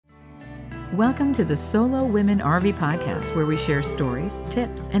Welcome to the Solo Women RV Podcast, where we share stories,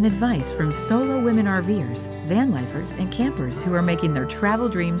 tips, and advice from solo women RVers, van lifers, and campers who are making their travel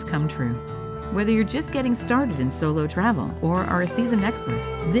dreams come true. Whether you're just getting started in solo travel or are a seasoned expert,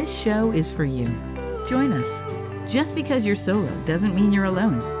 this show is for you. Join us. Just because you're solo doesn't mean you're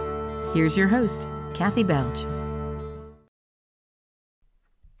alone. Here's your host, Kathy Belge.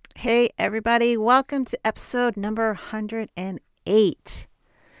 Hey, everybody. Welcome to episode number 108.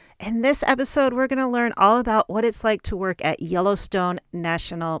 In this episode, we're going to learn all about what it's like to work at Yellowstone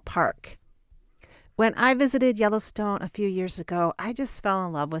National Park. When I visited Yellowstone a few years ago, I just fell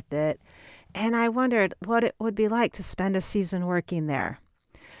in love with it, and I wondered what it would be like to spend a season working there.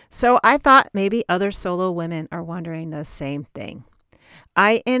 So I thought maybe other solo women are wondering the same thing.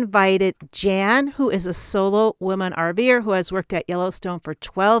 I invited Jan, who is a solo woman RVer who has worked at Yellowstone for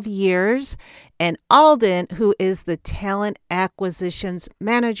 12 years, and Alden, who is the talent acquisitions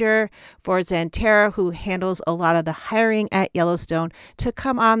manager for Xanterra, who handles a lot of the hiring at Yellowstone, to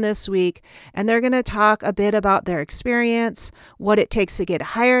come on this week. And they're going to talk a bit about their experience, what it takes to get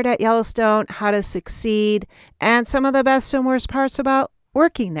hired at Yellowstone, how to succeed, and some of the best and worst parts about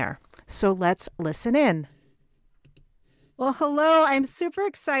working there. So let's listen in. Well, hello. I'm super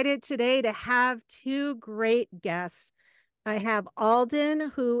excited today to have two great guests. I have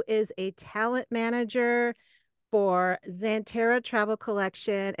Alden, who is a talent manager for Xanterra Travel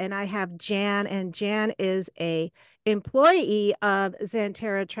Collection, and I have Jan, and Jan is a employee of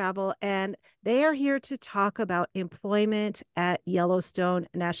Xanterra Travel, and they are here to talk about employment at Yellowstone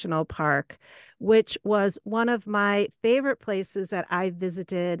National Park, which was one of my favorite places that I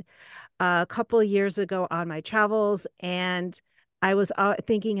visited a couple of years ago on my travels. And I was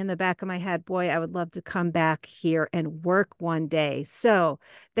thinking in the back of my head, boy, I would love to come back here and work one day. So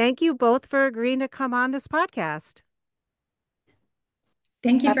thank you both for agreeing to come on this podcast.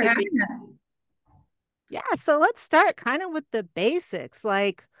 Thank you for having us. Yeah, so let's start kind of with the basics.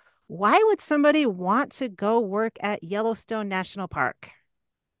 Like, why would somebody want to go work at Yellowstone National Park?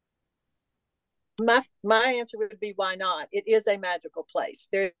 My answer would be, why not? It is a magical place.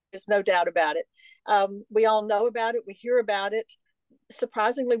 There is no doubt about it. We all know about it. We hear about it.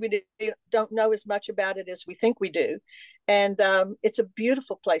 Surprisingly, we don't know as much about it as we think we do. And it's a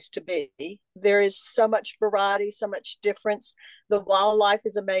beautiful place to be. There is so much variety, so much difference. The wildlife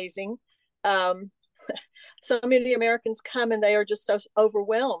is amazing. So many Americans come and they are just so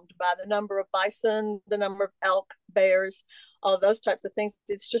overwhelmed by the number of bison, the number of elk, bears, all those types of things.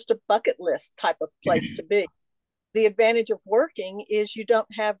 It's just a bucket list type of place to be. The advantage of working is you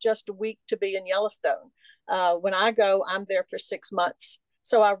don't have just a week to be in Yellowstone. When I go, I'm there for 6 months.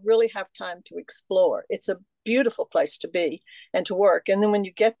 So I really have time to explore. It's a beautiful place to be and to work. And then when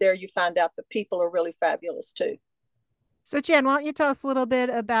you get there, you find out the people are really fabulous too. So Jan, why don't you tell us a little bit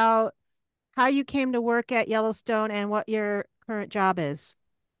about how you came to work at Yellowstone and what your current job is?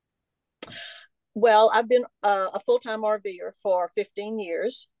 Well, I've been a full-time RVer for 15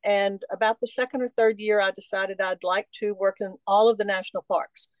 years. And about the second or third year, I decided I'd like to work in all of the national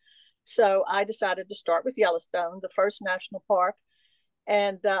parks. So I decided to start with Yellowstone, the first national park.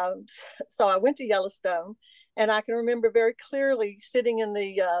 And so I went to Yellowstone. And I can remember very clearly sitting in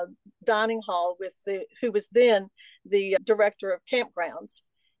the dining hall with who was then the director of campgrounds.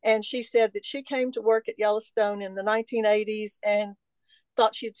 And she said that she came to work at Yellowstone in the 1980s and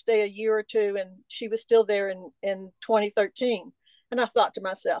thought she'd stay a year or two, and she was still there in 2013. And I thought to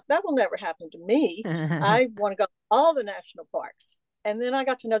myself, that will never happen to me. I want to go to all the national parks. And then I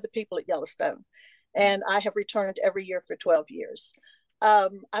got to know the people at Yellowstone, and I have returned every year for 12 years. I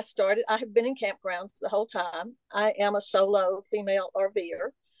have been in campgrounds the whole time. I am a solo female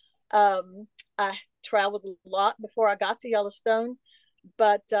RVer. I traveled a lot before I got to Yellowstone,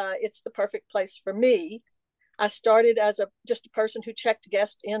 but it's the perfect place for me. I started as just a person who checked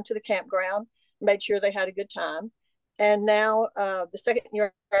guests into the campground, made sure they had a good time. And now the second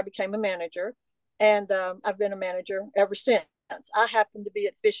year I became a manager, and I've been a manager ever since. I happen to be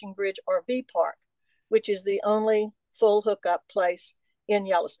at Fishing Bridge RV Park, which is the only full hookup place in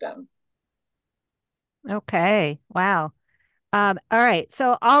Yellowstone. Okay. Wow. All right.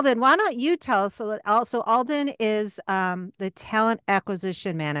 So Alden, why don't you tell us also Alden is the talent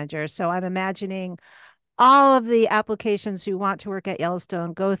acquisition manager. So I'm imagining all of the applications who want to work at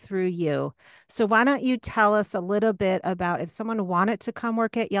Yellowstone go through you. So why don't you tell us a little bit about if someone wanted to come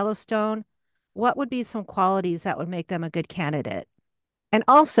work at Yellowstone, what would be some qualities that would make them a good candidate? And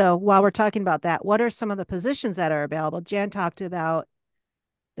also, while we're talking about that, what are some of the positions that are available? Jan talked about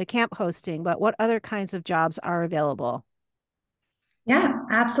the camp hosting, but what other kinds of jobs are available? Yeah,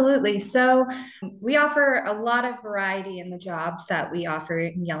 absolutely. So we offer a lot of variety in the jobs that we offer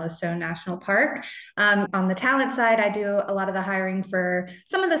in Yellowstone National Park. On the talent side, I do a lot of the hiring for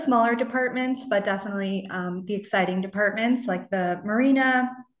some of the smaller departments, but definitely the exciting departments like the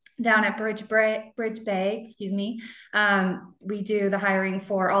marina down at Bridge Bay, excuse me. We do the hiring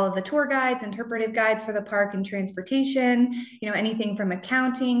for all of the tour guides, interpretive guides for the park and transportation, anything from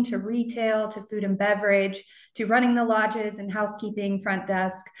accounting to retail to food and beverage to running the lodges and housekeeping, front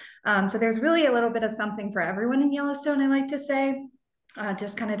desk. So there's really a little bit of something for everyone in Yellowstone, I like to say.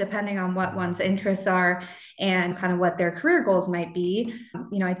 Just kind of depending on what one's interests are and kind of what their career goals might be.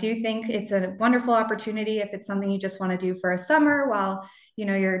 I do think it's a wonderful opportunity if it's something you just want to do for a summer while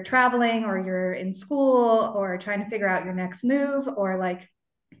you're traveling or you're in school or trying to figure out your next move, or like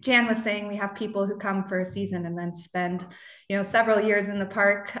Jan was saying, we have people who come for a season and then spend, several years in the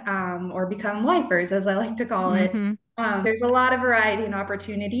park, or become lifers, as I like to call it. Mm-hmm. There's a lot of variety and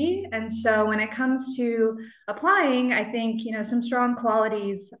opportunity. And so when it comes to applying, I think, some strong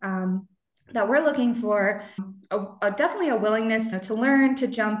qualities that we're looking for, definitely a willingness to learn, to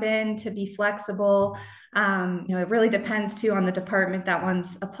jump in, to be flexible. It really depends too on the department that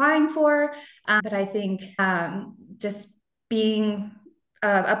one's applying for. But I think just being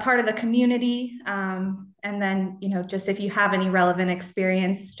a part of the community. And then, just if you have any relevant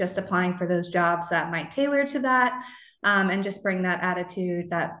experience, just applying for those jobs that might tailor to that, and just bring that attitude,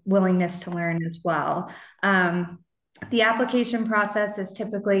 that willingness to learn as well. The application process is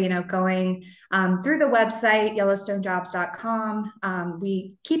typically, going through the website, yellowstonejobs.com.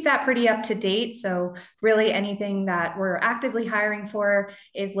 We keep that pretty up to date. So really anything that we're actively hiring for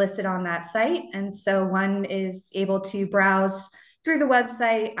is listed on that site. And so one is able to browse through the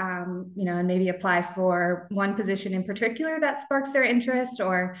website, and maybe apply for one position in particular that sparks their interest,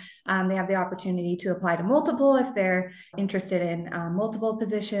 or they have the opportunity to apply to multiple if they're interested in multiple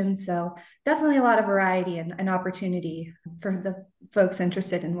positions. So definitely a lot of variety and opportunity for the folks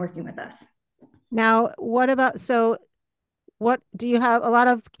interested in working with us. Now, what do you have? A lot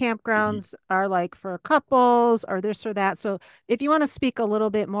of campgrounds are like for couples or this or that. So if you want to speak a little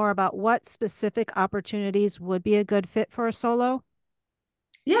bit more about what specific opportunities would be a good fit for a solo.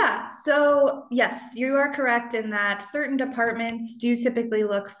 Yeah, so yes, you are correct in that certain departments do typically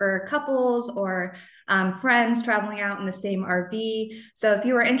look for couples or friends traveling out in the same RV. So if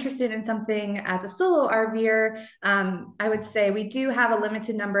you are interested in something as a solo RVer, I would say we do have a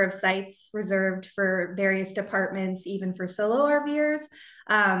limited number of sites reserved for various departments, even for solo RVers.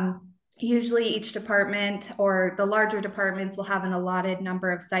 Usually each department or the larger departments will have an allotted number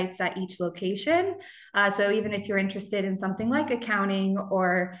of sites at each location. So even if you're interested in something like accounting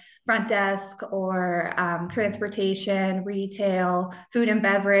or front desk or transportation, retail, food and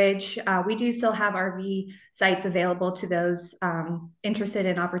beverage, we do still have RV sites available to those interested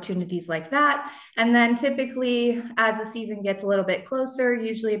in opportunities like that. And then typically as the season gets a little bit closer,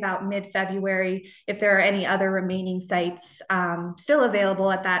 usually about mid-February, if there are any other remaining sites still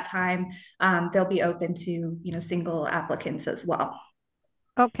available at that time, they'll be open to, single applicants as well.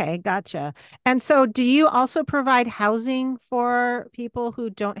 Okay, gotcha. And so do you also provide housing for people who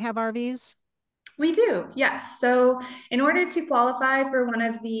don't have RVs? We do, yes. So, in order to qualify for one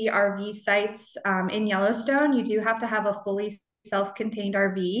of the RV sites in Yellowstone, you do have to have a fully self-contained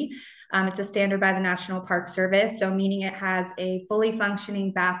RV. It's a standard by the National Park Service, so meaning it has a fully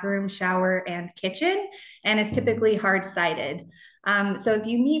functioning bathroom, shower, and kitchen, and is typically hard-sided. So if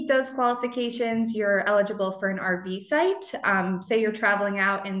you meet those qualifications, you're eligible for an RV site. Say you're traveling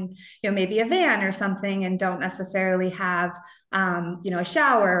out in, maybe a van or something, and don't necessarily have a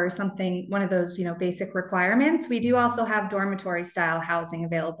shower or something, one of those, basic requirements. We do also have dormitory style housing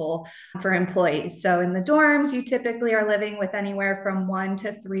available for employees. So in the dorms, you typically are living with anywhere from 1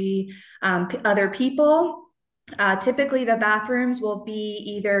 to 3 other people. Typically, the bathrooms will be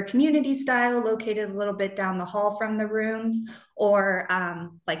either community style, located a little bit down the hall from the rooms, or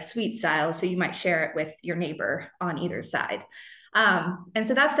like suite style. So you might share it with your neighbor on either side. And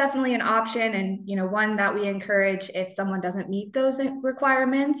so that's definitely an option, and one that we encourage if someone doesn't meet those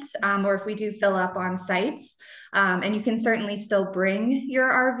requirements, or if we do fill up on sites. And you can certainly still bring your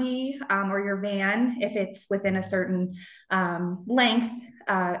RV or your van if it's within a certain length,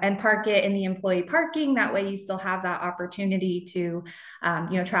 and park it in the employee parking. That way you still have that opportunity to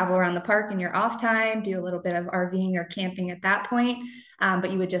travel around the park in your off time, do a little bit of RVing or camping at that point, but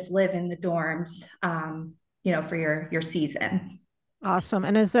you would just live in the dorms for your season. Awesome.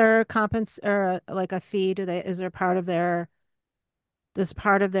 And is there or like a fee? Is there does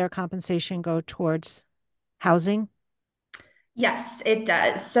part of their compensation go towards housing? Yes, it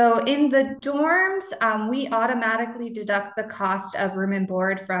does. So in the dorms, we automatically deduct the cost of room and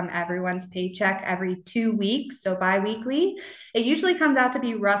board from everyone's paycheck every 2 weeks, so biweekly. It usually comes out to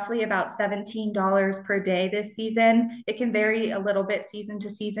be roughly about $17 per day this season. It can vary a little bit season to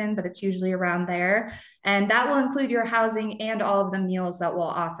season, but it's usually around there. And that will include your housing and all of the meals that we'll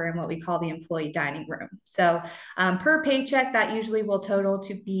offer in what we call the employee dining room. So per paycheck, that usually will total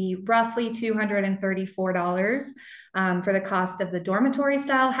to be roughly $234 for the cost of the dormitory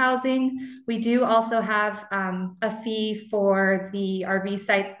style housing. We do also have a fee for the RV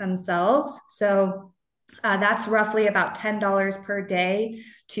sites themselves. So that's roughly about $10 per day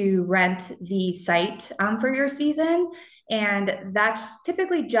to rent the site for your season. And that's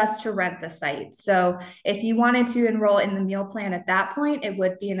typically just to rent the site. So if you wanted to enroll in the meal plan at that point, it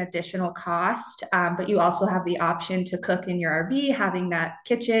would be an additional cost. But you also have the option to cook in your RV, having that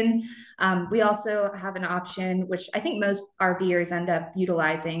kitchen. We also have an option, which I think most RVers end up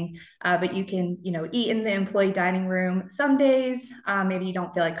utilizing, but you can, eat in the employee dining room some days. Maybe you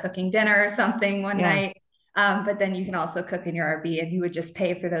don't feel like cooking dinner or something one Yeah. night. But then you can also cook in your RV and you would just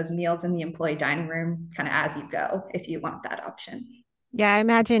pay for those meals in the employee dining room kind of as you go if you want that option. Yeah, I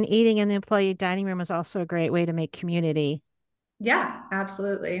imagine eating in the employee dining room is also a great way to make community. Yeah,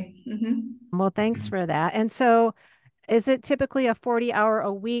 absolutely. Well, thanks for that. And so, is it typically a 40-hour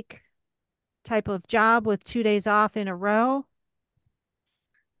a week type of job with 2 days off in a row?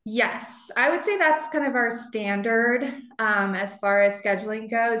 Yes, I would say that's kind of our standard as far as scheduling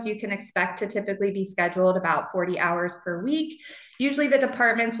goes. You can expect to typically be scheduled about 40 hours per week. Usually, the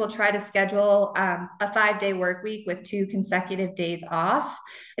departments will try to schedule a 5-day work week with 2 consecutive days off.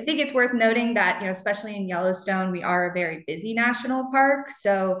 I think it's worth noting that, especially in Yellowstone, we are a very busy national park.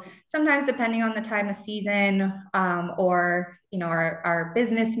 So sometimes, depending on the time of season or our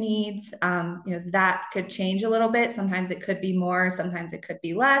business needs, that could change a little bit. Sometimes it could be more, sometimes it could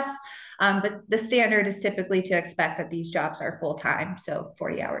be less. But the standard is typically to expect that these jobs are full time, so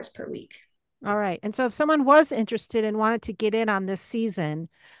 40 hours per week. All right. And so, if someone was interested and wanted to get in on this season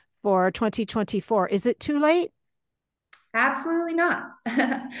for 2024, is it too late? Absolutely not. We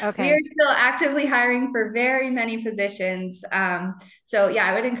are Okay. still actively hiring for very many positions. So yeah,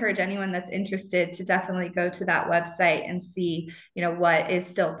 I would encourage anyone that's interested to definitely go to that website and see, what is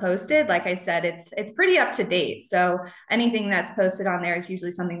still posted. Like I said, it's pretty up to date. So anything that's posted on there is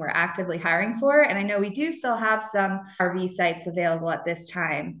usually something we're actively hiring for. And I know we do still have some RV sites available at this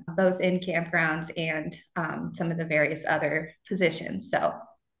time, both in campgrounds and some of the various other positions. So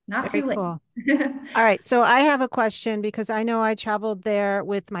not Very too late. cool. All right. So I have a question because I know I traveled there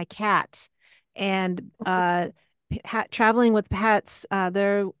with my cat and traveling with pets,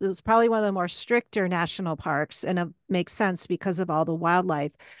 there it was probably one of the more stricter national parks, and it makes sense because of all the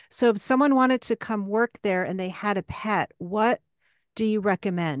wildlife. So if someone wanted to come work there and they had a pet, what do you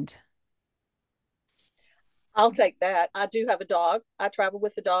recommend? I'll take that. I do have a dog. I travel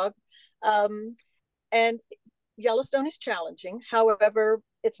with the dog. Um, and Yellowstone is challenging. However,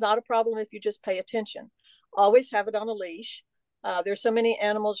 it's not a problem if you just pay attention. Always have it on a leash. There's so many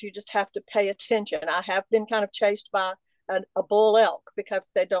animals you just have to pay attention. I have been kind of chased by a bull elk because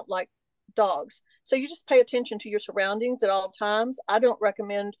they don't like dogs. So you just pay attention to your surroundings at all times. I don't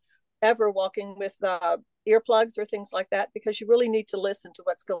recommend ever walking with earplugs or things like that because you really need to listen to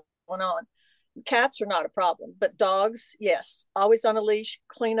what's going on. Cats are not a problem, but dogs, yes, always on a leash,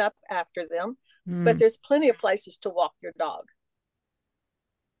 clean up after them. But Mm, there's plenty of places to walk your dog.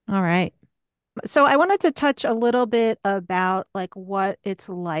 all right. So I wanted to touch a little bit about like what it's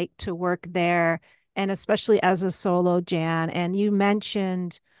like to work there and especially as a solo Jan. And you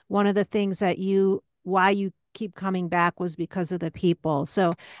mentioned one of the things that why you keep coming back was because of the people.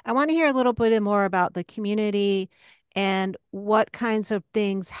 So I want to hear a little bit more about the community and what kinds of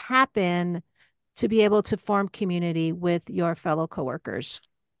things happen to be able to form community with your fellow coworkers.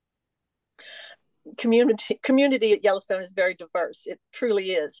 Community at Yellowstone is very diverse. It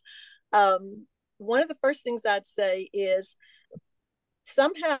truly is. One of the first things I'd say is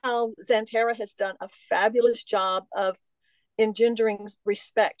somehow Xanterra has done a fabulous job of engendering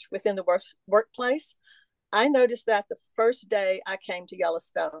respect within the workplace. I noticed that the first day I came to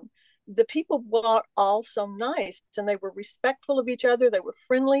Yellowstone. The people were all so nice and they were respectful of each other. They were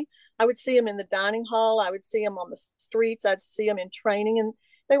friendly. I would see them in the dining hall. I would see them on the streets. I'd see them in training, and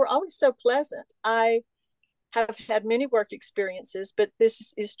they were always so pleasant. I have had many work experiences, but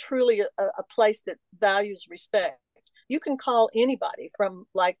this is truly a place that values respect. You can call anybody from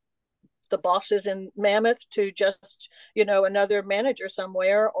like the bosses in Mammoth to just, another manager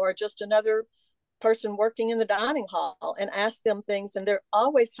somewhere or just another person working in the dining hall and ask them things, and they're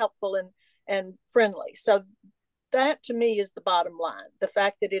always helpful and friendly. So that to me is the bottom line. The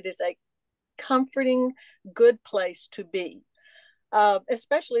fact that it is a comforting, good place to be.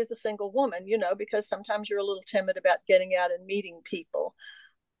 Especially as a single woman, because sometimes you're a little timid about getting out and meeting people.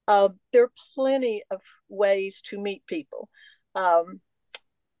 There are plenty of ways to meet people.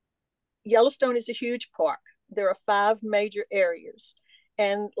 Yellowstone is a huge park. There are 5 major areas.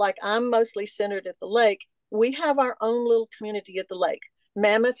 And like I'm mostly centered at the lake, we have our own little community at the lake.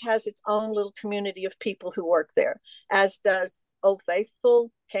 Mammoth has its own little community of people who work there, as does Old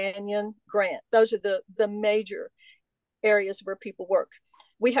Faithful, Canyon, Grant. Those are the major areas where people work.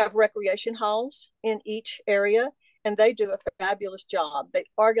 We have recreation halls in each area, and they do a fabulous job. They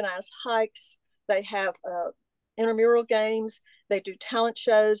organize hikes, they have intramural games, they do talent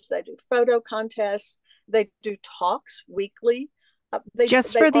shows, they do photo contests, they do talks weekly.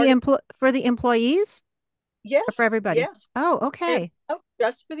 Just for the employees? Yes. Or for everybody? Yes. Oh, okay.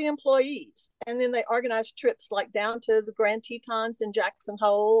 Just for the employees. And then they organize trips like down to the Grand Tetons in Jackson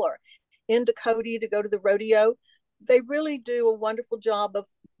Hole or into Cody to go to the rodeo. They really do a wonderful job of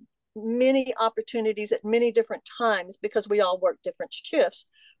many opportunities at many different times, because we all work different shifts,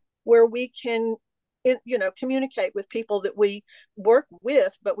 where we can communicate with people that we work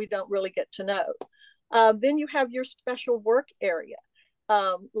with but we don't really get to know. Then you have your special work area.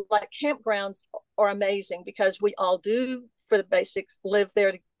 Like campgrounds are amazing because we all do, for the basics, live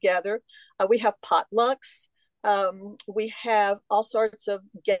there together. We have potlucks. We have all sorts of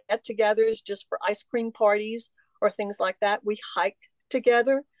get-togethers just for ice cream parties or things like that. We hike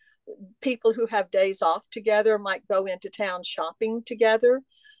together. People who have days off together might go into town shopping together.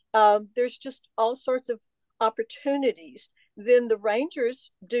 There's just all sorts of opportunities. Then the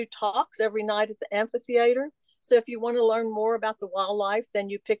rangers do talks every night at the amphitheater. So if you want to learn more about the wildlife, then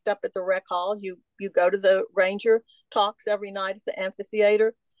you picked up at the rec hall, you go to the ranger talks every night at the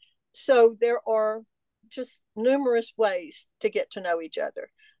amphitheater. So there are just numerous ways to get to know each other.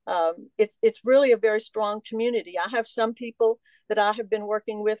 It's really a very strong community. I have some people that I have been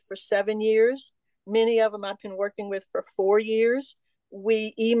working with for 7 years. Many of them I've been working with for 4 years.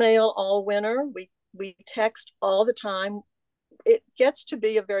 We email all winter. We text all the time. It gets to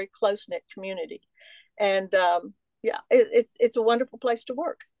be a very close-knit community. And it's a wonderful place to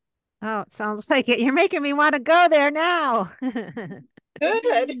work. Oh, it sounds like it. You're making me want to go there now.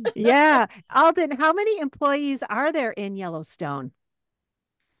 Good. Yeah. Alden, how many employees are there in Yellowstone?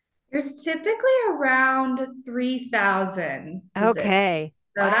 There's typically around 3,000. Okay.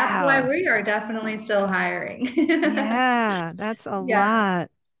 So that's why we are definitely still hiring. Yeah, that's a lot.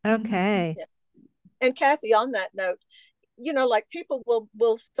 Okay. Yeah. And Kathy, on that note, like people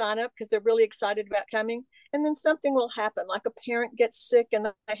will sign up because they're really excited about coming, and then something will happen, like a parent gets sick and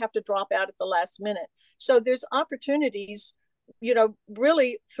they have to drop out at the last minute. So there's opportunities,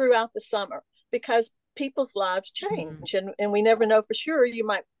 really throughout the summer, because people's lives change, and we never know for sure. You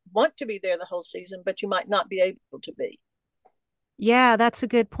might want to be there the whole season, but you might not be able to be. Yeah, that's a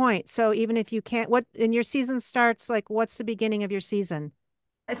good point. So even if you can't, your season starts, like, what's the beginning of your season?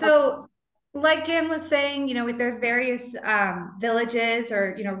 So like Jan was saying, there's various villages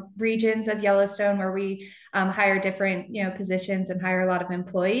or, regions of Yellowstone where we hire different, positions and hire a lot of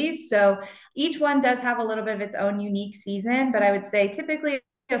employees. So each one does have a little bit of its own unique season, but I would say typically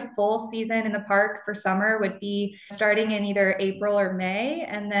a full season in the park for summer would be starting in either April or May,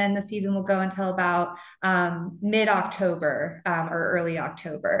 and then the season will go until about mid-October or early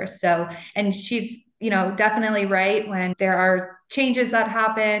October. So, and she's definitely right. When there are changes that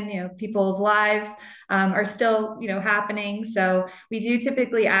happen, people's lives are still, happening. So we do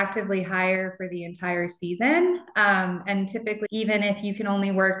typically actively hire for the entire season. And typically, even if you can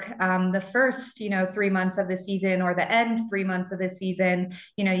only work the first, 3 months of the season or the end 3 months of the season,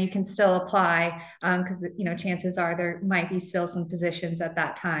 you can still apply because, chances are there might be still some positions at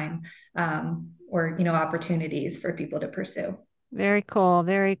that time or, opportunities for people to pursue. Very cool.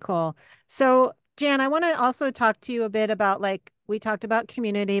 Very cool. So Jan, I want to also talk to you a bit about, like, we talked about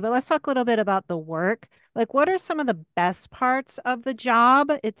community, but let's talk a little bit about the work. Like, what are some of the best parts of the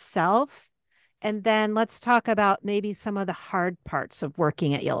job itself? And then let's talk about maybe some of the hard parts of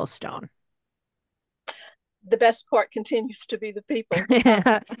working at Yellowstone. The best part continues to be the people.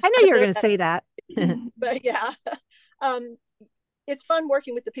 I know you were going to say that. But yeah, it's fun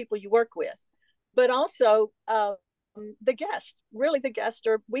working with the people you work with, but also the guests. Really, the guests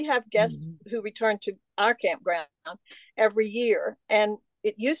we have guests who return to our campground every year, and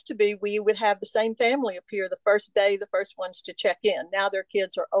it used to be we would have the same family appear the first day, the first ones to check in. Now their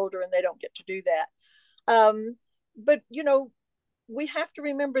kids are older and they don't get to do that. But we have to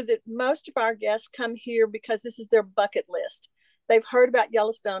remember that most of our guests come here because this is their bucket list. They've heard about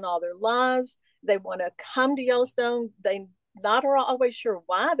Yellowstone all their lives. They want to come to Yellowstone. They not are always sure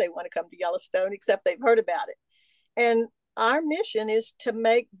why they want to come to Yellowstone, except they've heard about it. And our mission is to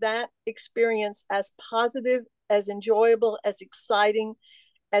make that experience as positive, as enjoyable, as exciting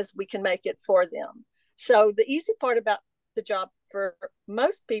as we can make it for them. So the easy part about the job for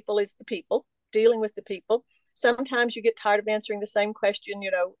most people is the people, dealing with the people. Sometimes you get tired of answering the same question,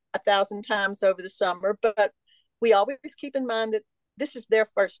 1,000 times over the summer, but we always keep in mind that this is their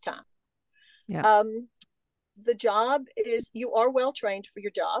first time. Yeah. The job is, you are well trained for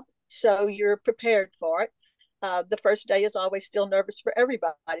your job, so you're prepared for it. The first day is always still nervous for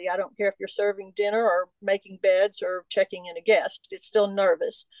everybody. I don't care if you're serving dinner or making beds or checking in a guest, it's still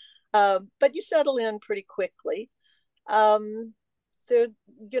nervous. But you settle in pretty quickly. The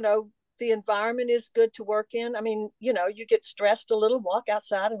environment is good to work in. I mean, you get stressed a little, walk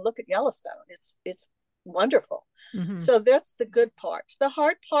outside and look at Yellowstone. It's wonderful. Mm-hmm. So that's the good parts. The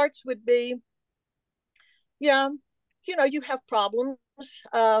hard parts would be, you have problems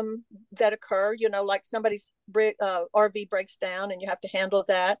that occur, like somebody's RV breaks down and you have to handle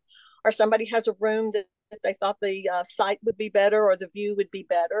that, or somebody has a room that they thought the site would be better or the view would be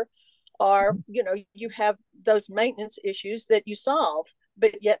better, or you have those maintenance issues that you solve,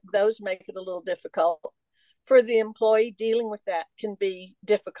 but yet those make it a little difficult for the employee. Dealing with that can be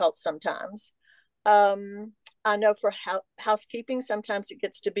difficult sometimes. I know for housekeeping, sometimes it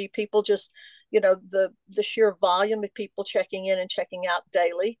gets to be people just, the sheer volume of people checking in and checking out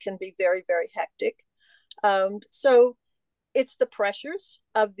daily can be very, very hectic. So it's the pressures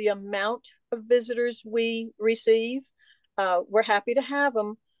of the amount of visitors we receive. We're happy to have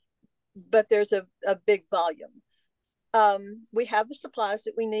them, but there's a big volume. We have the supplies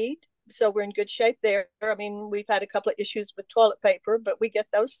that we need, so we're in good shape there. I mean, we've had a couple of issues with toilet paper, but we get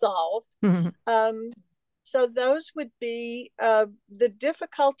those solved. Mm-hmm. So those would be the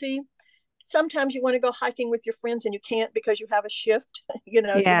difficulty. Sometimes you want to go hiking with your friends and you can't because you have a shift, you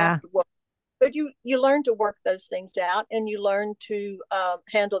have to work. But you learn to work those things out, and you learn to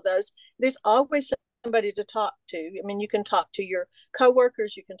handle those. There's always somebody to talk to. I mean, you can talk to your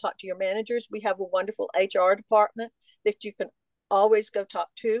coworkers, you can talk to your managers. We have a wonderful HR department that you can always go talk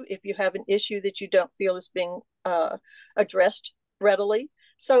to if you have an issue that you don't feel is being addressed readily.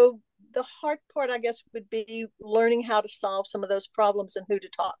 So the hard part, I guess, would be learning how to solve some of those problems and who to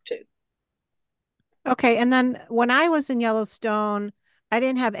talk to. Okay. And then when I was in Yellowstone, I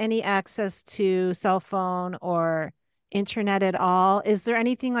didn't have any access to cell phone or internet at all. Is there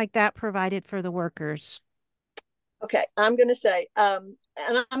anything like that provided for the workers? Okay, I'm going to say, and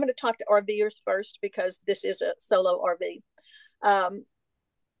I'm going to talk to RVers first because this is a solo RV.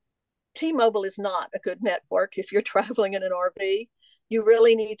 T-Mobile is not a good network if you're traveling in an RV. You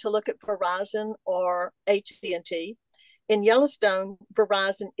really need to look at Verizon or AT&T. In Yellowstone,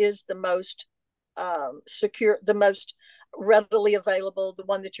 Verizon is the most secure, the most readily available, the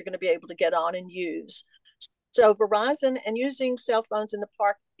one that you're going to be able to get on and use. So Verizon and using cell phones in the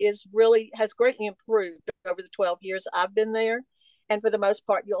park has greatly improved over the 12 years I've been there. And for the most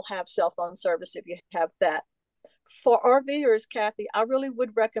part, you'll have cell phone service if you have that. For RVers, Kathy, I really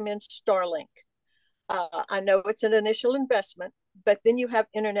would recommend Starlink. I know it's an initial investment, but then you have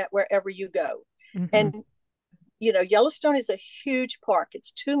internet wherever you go. Mm-hmm. And, Yellowstone is a huge park.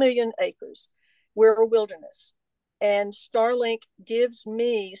 It's 2 million acres. We're a wilderness. And Starlink gives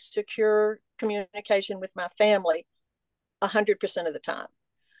me secure communication with my family 100% of the time.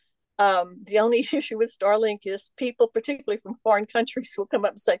 The only issue with Starlink is people, particularly from foreign countries, will come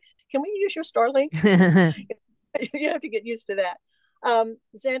up and say, "Can we use your Starlink?" You have to get used to that.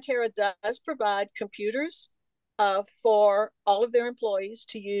 Xanterra does provide computers for all of their employees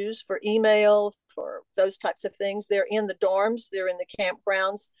to use for email, for those types of things. They're in the dorms, they're in the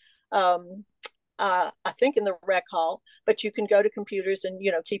campgrounds. I think in the rec hall, but you can go to computers and,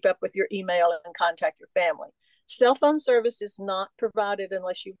 keep up with your email and contact your family. Cell phone service is not provided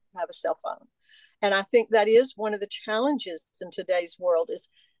unless you have a cell phone. And I think that is one of the challenges in today's world, is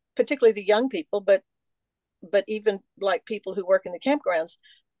particularly the young people, but even like people who work in the campgrounds,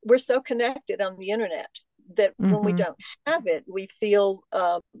 we're so connected on the internet that mm-hmm. when we don't have it, we feel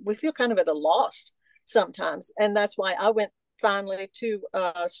kind of at a loss sometimes. And that's why I went finally to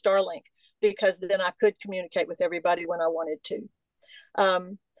Starlink, because then I could communicate with everybody when I wanted to.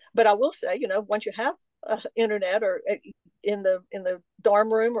 But I will say, once you have internet or in the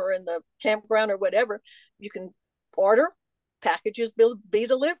dorm room or in the campground or whatever, you can order packages be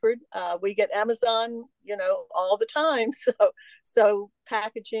delivered. We get Amazon, all the time. So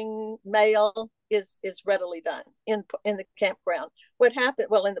packaging, mail is readily done in the campground. In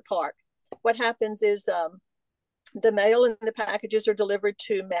the park, what happens is The mail and the packages are delivered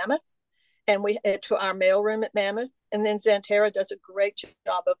to Mammoth, and we to our mailroom at Mammoth. And then Xanterra does a great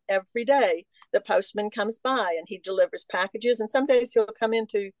job of every day. The postman comes by and he delivers packages. And some days he'll come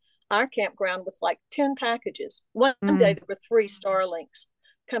into our campground with like 10 packages. One day Mm. there were 3 Starlinks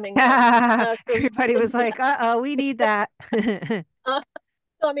coming in. Everybody was Yeah. like, uh-oh, we need that. Uh,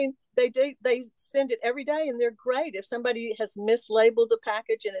 so, I mean, they send it every day, and they're great. If somebody has mislabeled a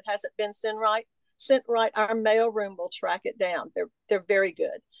package and it hasn't been sent right, our mailroom will track it down. They're very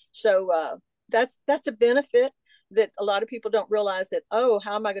good. So that's a benefit that a lot of people don't realize, that, oh,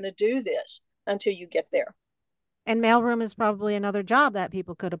 how am I going to do this, until you get there. And mailroom is probably another job that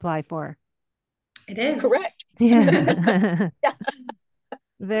people could apply for. It is. Correct. Yeah. Yeah.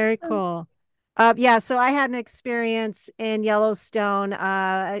 Very cool. Yeah, so I had an experience in Yellowstone.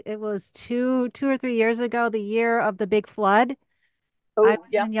 It was two or 3 years ago, the year of the big flood. I Oh, was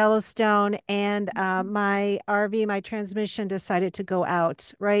yeah. in Yellowstone, and my RV, my transmission decided to go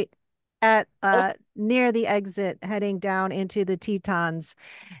out right at Oh, near the exit heading down into the Tetons.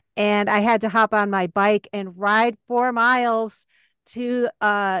 And I had to hop on my bike and ride 4 miles to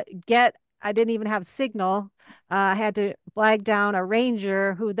get, I didn't even have signal. I had to flag down a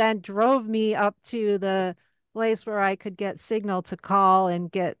ranger who then drove me up to the place where I could get signal to call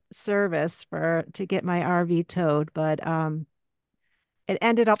and get service for to get my RV towed. But it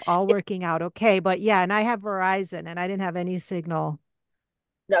ended up all working out okay. But yeah, and I have Verizon and I didn't have any signal.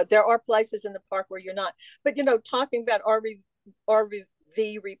 no, there are places in the park where you're not. But, talking about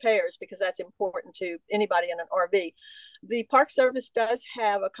RV repairs, because that's important to anybody in an RV. The Park Service does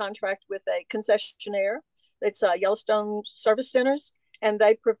have a contract with a concessionaire. It's Yellowstone Service Centers, and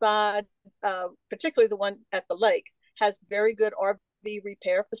they provide, particularly the one at the lake, has very good RV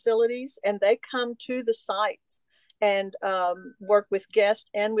repair facilities, and they come to the sites and work with guests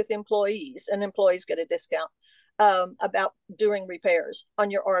and with employees, and employees get a discount about doing repairs on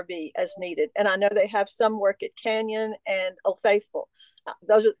your RV as needed. And I know they have some work at Canyon and Old Faithful.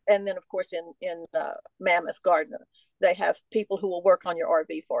 Those are, and then of course in Mammoth Gardner, they have people who will work on your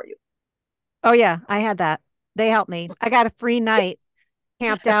RV for you. Oh yeah, I had that. They helped me. I got a free night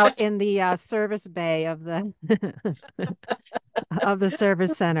camped out in the service bay of the of the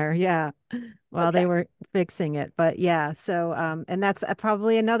service center. Yeah. While they Okay. were fixing it. But yeah, so and that's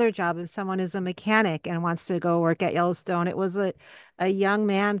probably another job if someone is a mechanic and wants to go work at Yellowstone. It was a young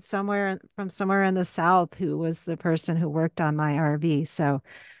man somewhere in the South who was the person who worked on my RV. So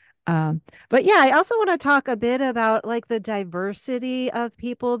but yeah, I also want to talk a bit about like the diversity of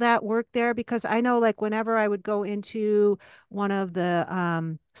people that work there because I know like whenever I would go into one of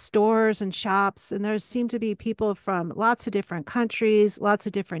the stores and shops, and there seemed to be people from lots of different countries, lots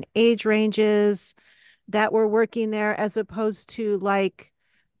of different age ranges that were working there, as opposed to like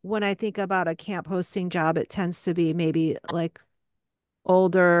when I think about a camp hosting job, it tends to be maybe like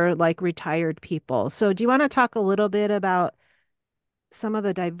older, like retired people. So do you want to talk a little bit about some of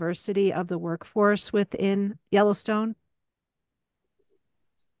the diversity of the workforce within Yellowstone?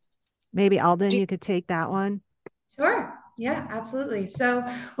 Maybe Alden, Do you could take that one. Sure. Yeah, absolutely. So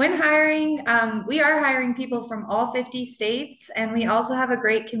when hiring, we are hiring people from all 50 states, and we also have a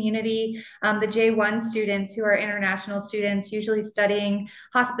great community. The J1 students who are international students, usually studying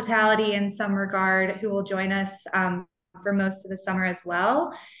hospitality in some regard, who will join us for most of the summer as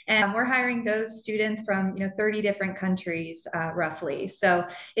well. And we're hiring those students from 30 different countries roughly. So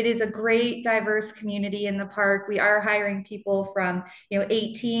it is a great diverse community in the park. We are hiring people from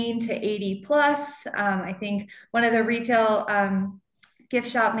 18 to 80 plus. I think one of the retail gift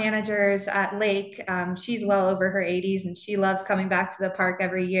shop managers at Lake. She's well over her 80s and she loves coming back to the park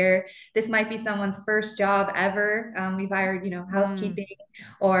every year. This might be someone's first job ever. We've hired, Mm. housekeeping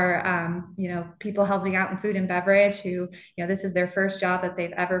or, people helping out in food and beverage who, this is their first job that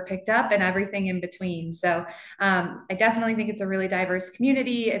they've ever picked up and everything in between. So I definitely think it's a really diverse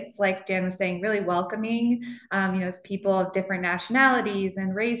community. It's like Jan was saying, really welcoming. It's people of different nationalities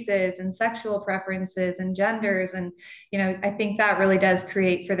and races and sexual preferences and genders. And I think that really does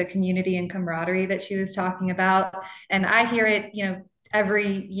create for the community and camaraderie that she was talking about. And I hear it,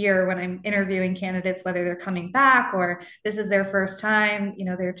 every year when I'm interviewing candidates, whether they're coming back or this is their first time,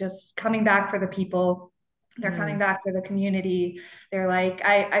 they're just coming back for the people. They're coming Mm. back for the community. They're like,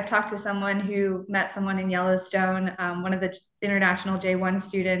 I've talked to someone who met someone in Yellowstone, one of the international J1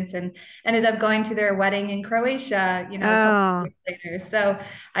 students, and ended up going to their wedding in Croatia, a couple of Oh, years later. So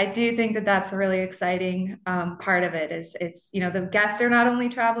I do think that that's a really exciting part of it is, the guests are not only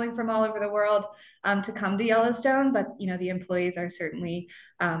traveling from all over the world to come to Yellowstone, but, the employees are certainly,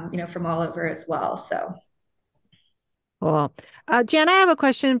 from all over as well. So. Cool. Jan, I have a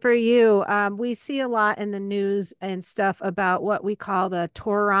question for you. We see a lot in the news and stuff about what we call the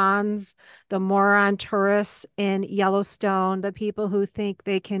Torons, the moron tourists in Yellowstone, the people who think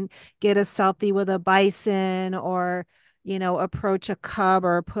they can get a selfie with a bison or, approach a cub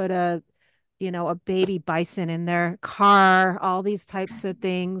or put a baby bison in their car, all these types of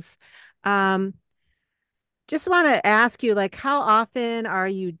things. Um, just want to ask you, like, how often are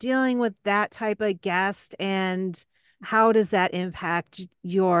you dealing with that type of guest, and how does that impact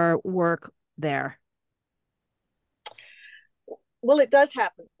your work there? Well, it does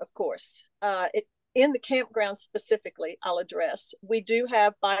happen, of course. In the campground specifically, I'll address. We do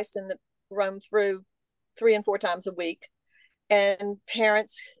have bison that roam through 3 and 4 times a week, and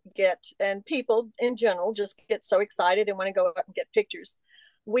parents get and people in general just get so excited and want to go up and get pictures.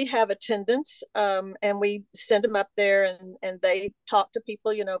 We have attendants, and we send them up there, and they talk to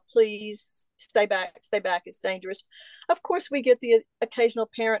people, please stay back, it's dangerous. Of course, we get the occasional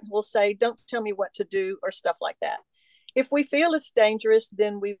parent who will say, don't tell me what to do, or stuff like that. If we feel it's dangerous,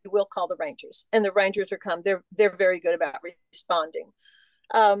 then we will call the rangers, and the rangers will come. They're very good about responding.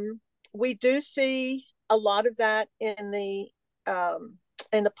 We do see a lot of that in the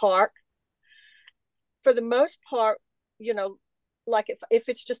park. For the most part, you know, like if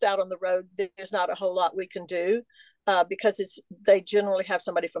it's just out on the road, there's not a whole lot we can do, because they generally have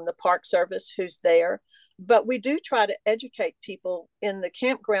somebody from the park service who's there. But we do try to educate people in the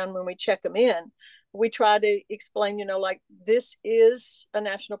campground when we check them in. We try to explain, like, this is a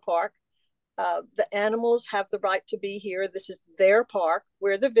national park. The animals have the right to be here. This is their park.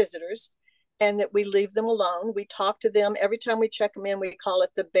 We're the visitors, and that we leave them alone. We talk to them every time we check them in. We call it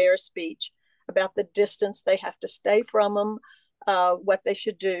the bear speech, about the distance they have to stay from them, what they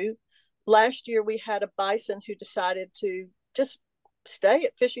should do. Last year, we had a bison who decided to just stay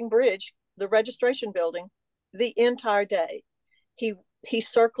at Fishing Bridge, the registration building, the entire day. He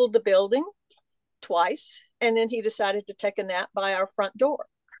circled the building twice, and then he decided to take a nap by our front door.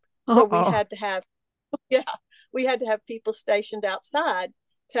 So we Oh, had to have, yeah, we had to have people stationed outside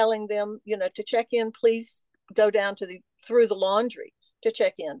telling them, to check in, please go down through the laundry to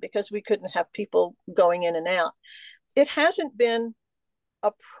check in, because we couldn't have people going in and out. It hasn't been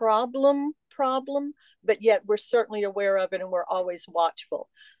a problem, but yet we're certainly aware of it, and we're always watchful.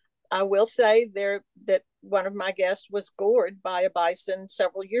 I will say there that one of my guests was gored by a bison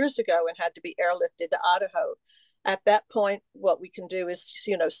several years ago and had to be airlifted to Idaho. At that point, what we can do is,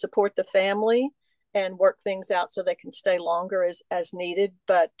 support the family and work things out so they can stay longer as needed.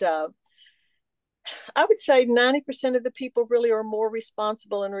 But I would say 90% of the people really are more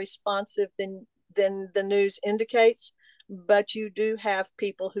responsible and responsive than the news indicates. But you do have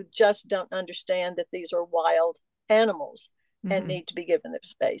people who just don't understand that these are wild animals and mhm. need to be given their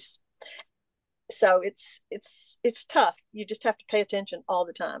space. So it's tough. You just have to pay attention all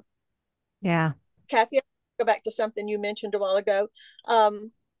the time. Yeah. Kathy, I'll go back to something you mentioned a while ago.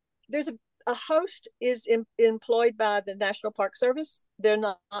 There's a host is employed by the National Park Service. They're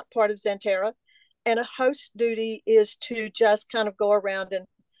not part of Xanterra. And a host duty is to just kind of go around and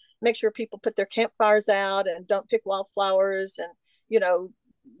make sure people put their campfires out and don't pick wildflowers. And,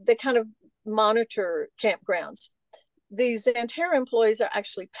 they kind of monitor campgrounds. These Xanterra employees are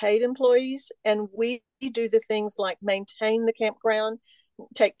actually paid employees, and we do the things like maintain the campground,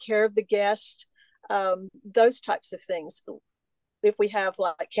 take care of the guest, those types of things. If we have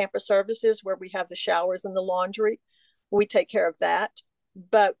like camper services where we have the showers and the laundry, we take care of that.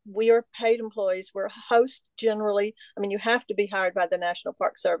 But we are paid employees. We're hosts generally. I mean, you have to be hired by the National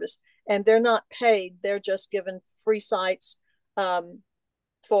Park Service, and they're not paid. They're just given free sites,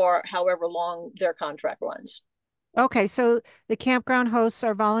 for however long their contract runs. Okay, so the campground hosts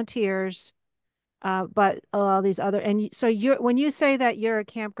are volunteers, but a lot of these other, so when you say that you're a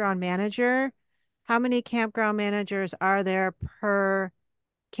campground manager, how many campground managers are there per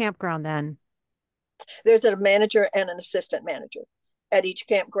campground then? There's a manager and an assistant manager at each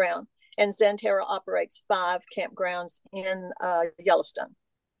campground, and Xanterra operates 5 campgrounds in Yellowstone.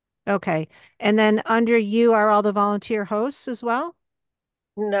 Okay. And then under you are all the volunteer hosts as well?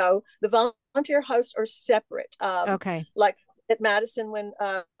 No, the volunteer hosts are separate. Okay. Like at Madison, when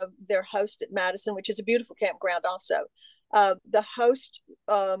they're host at Madison, which is a beautiful campground also. The host,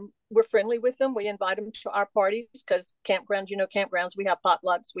 we're friendly with them. We invite them to our parties, because campgrounds, we have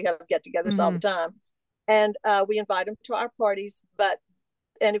potlucks, we have get-togethers all the Hmm. time, and we invite them to our parties.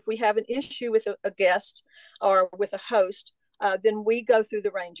 And if we have an issue with a guest or with a host, then we go through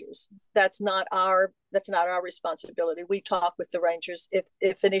the rangers. That's not our responsibility. We talk with the rangers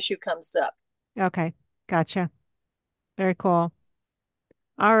if an issue comes up. Okay. Gotcha. Very cool.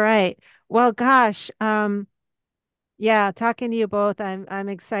 All right. Well, gosh, Yeah, talking to you both, I'm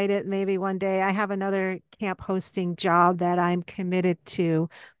excited. Maybe one day I have another camp hosting job that I'm committed to,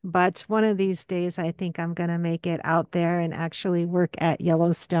 but one of these days I think I'm going to make it out there and actually work at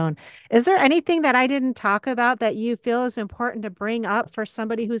Yellowstone. Is there anything that I didn't talk about that you feel is important to bring up for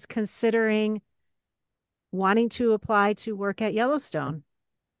somebody who's considering wanting to apply to work at Yellowstone?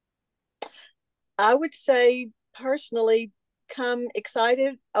 I would say personally, come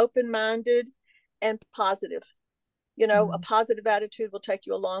excited, open minded, and positive. A Mm. positive attitude will take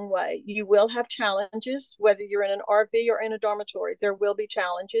you a long way. You will have challenges, whether you're in an RV or in a dormitory, there will be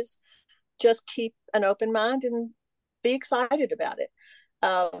challenges. Just keep an open mind and be excited about it.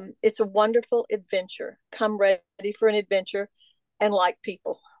 It's a wonderful adventure. Come ready for an adventure and like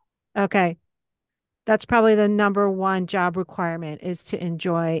people. Okay. That's probably the number one job requirement is to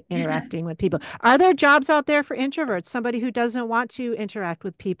enjoy interacting with people. Are there jobs out there for introverts? Somebody who doesn't want to interact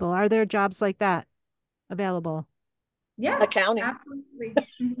with people? Are there jobs like that available? Yeah, Accounting. absolutely.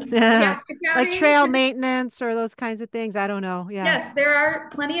 Like Yeah, accounting. trail maintenance or those kinds of things. I don't know. Yeah. Yes, there are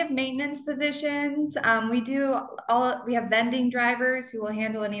plenty of maintenance positions. We have vending drivers who will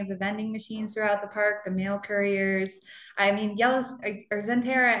handle any of the vending machines throughout the park, the mail couriers. I mean,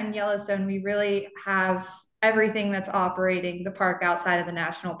 Zenterra and Yellowstone, we really have everything that's operating the park outside of the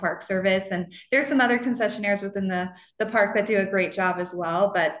National Park Service. And there's some other concessionaires within the park that do a great job as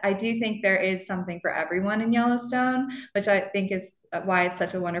well. But I do think there is something for everyone in Yellowstone, which I think is why it's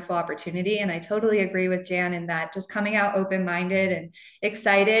such a wonderful opportunity. And I totally agree with Jan in that just coming out open minded and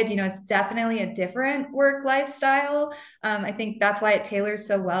excited, it's definitely a different work lifestyle. I think that's why it tailors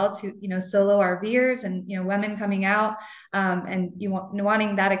so well to, solo RVers and, women coming out and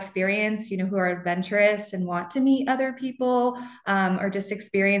wanting that experience, who are adventurous and want to meet other people or just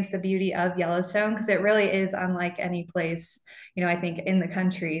experience the beauty of Yellowstone because it really is unlike any place. I think in the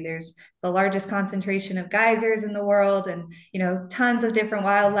country, there's the largest concentration of geysers in the world and, tons of different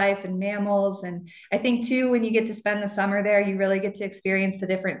wildlife and mammals. And I think too, when you get to spend the summer there, you really get to experience the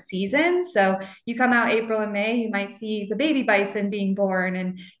different seasons. So you come out April and May, you might see the baby bison being born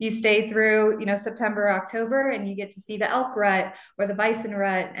and you stay through, September, October, and you get to see the elk rut or the bison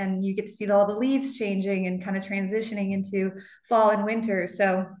rut, and you get to see all the leaves changing and kind of transitioning into fall and winter.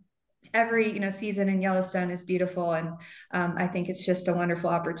 So every season in Yellowstone is beautiful, and I think it's just a wonderful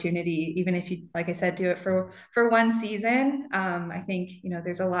opportunity. Even if you, like I said, do it for one season, I think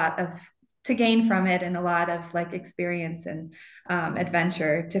there's a lot of to gain from it and a lot of like experience and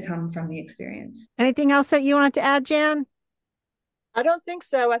adventure to come from the experience. Anything else that you want to add, Jan? I don't think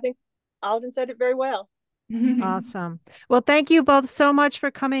so. I think Alden said it very well. Awesome. Well, thank you both so much for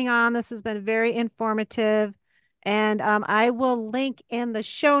coming on. This has been very informative. And I will link in the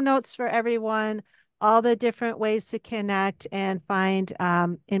show notes for everyone all the different ways to connect and find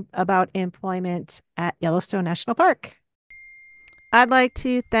about employment at Yellowstone National Park. I'd like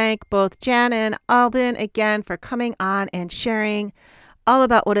to thank both Jan and Alden again for coming on and sharing all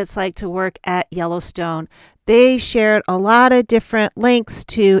about what it's like to work at Yellowstone. They shared a lot of different links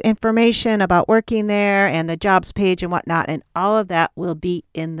to information about working there and the jobs page and whatnot, and all of that will be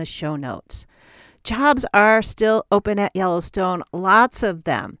in the show notes. Jobs are still open at Yellowstone, lots of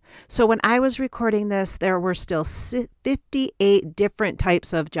them. So when I was recording this, there were still 58 different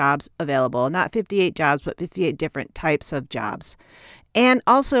types of jobs available. Not 58 jobs, but 58 different types of jobs. And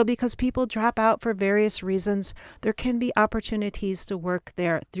also because people drop out for various reasons, there can be opportunities to work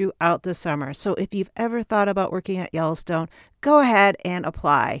there throughout the summer. So if you've ever thought about working at Yellowstone, go ahead and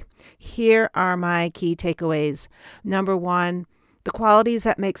apply. Here are my key takeaways. Number one, the qualities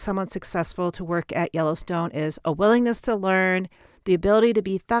that make someone successful to work at Yellowstone is a willingness to learn, the ability to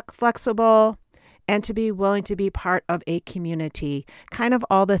be flexible, and to be willing to be part of a community. Kind of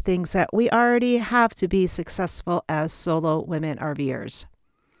all the things that we already have to be successful as solo women RVers.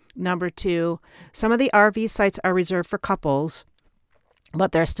 Number two, some of the RV sites are reserved for couples,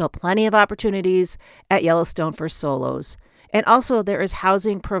 but there are still plenty of opportunities at Yellowstone for solos. And also there is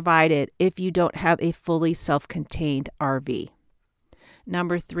housing provided if you don't have a fully self-contained RV.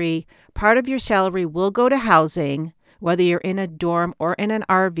 Number three, part of your salary will go to housing, whether you're in a dorm or in an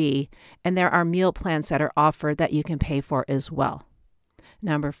RV, and there are meal plans that are offered that you can pay for as well.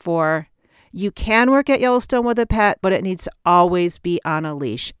 Number four, you can work at Yellowstone with a pet, but it needs to always be on a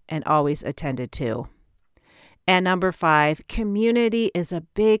leash and always attended to. And number five, community is a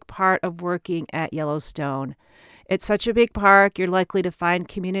big part of working at Yellowstone. It's such a big park, you're likely to find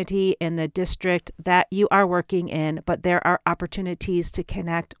community in the district that you are working in, but there are opportunities to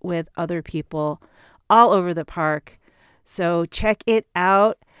connect with other people all over the park. So check it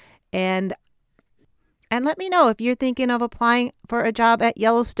out. And And let me know if you're thinking of applying for a job at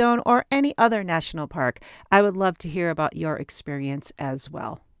Yellowstone or any other national park. I would love to hear about your experience as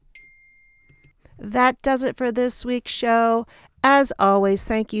well. That does it for this week's show. As always,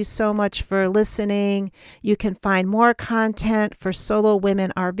 thank you so much for listening. You can find more content for solo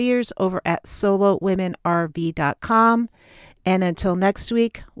women RVers over at solowomenrv.com. And until next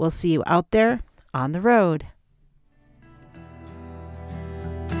week, we'll see you out there on the road.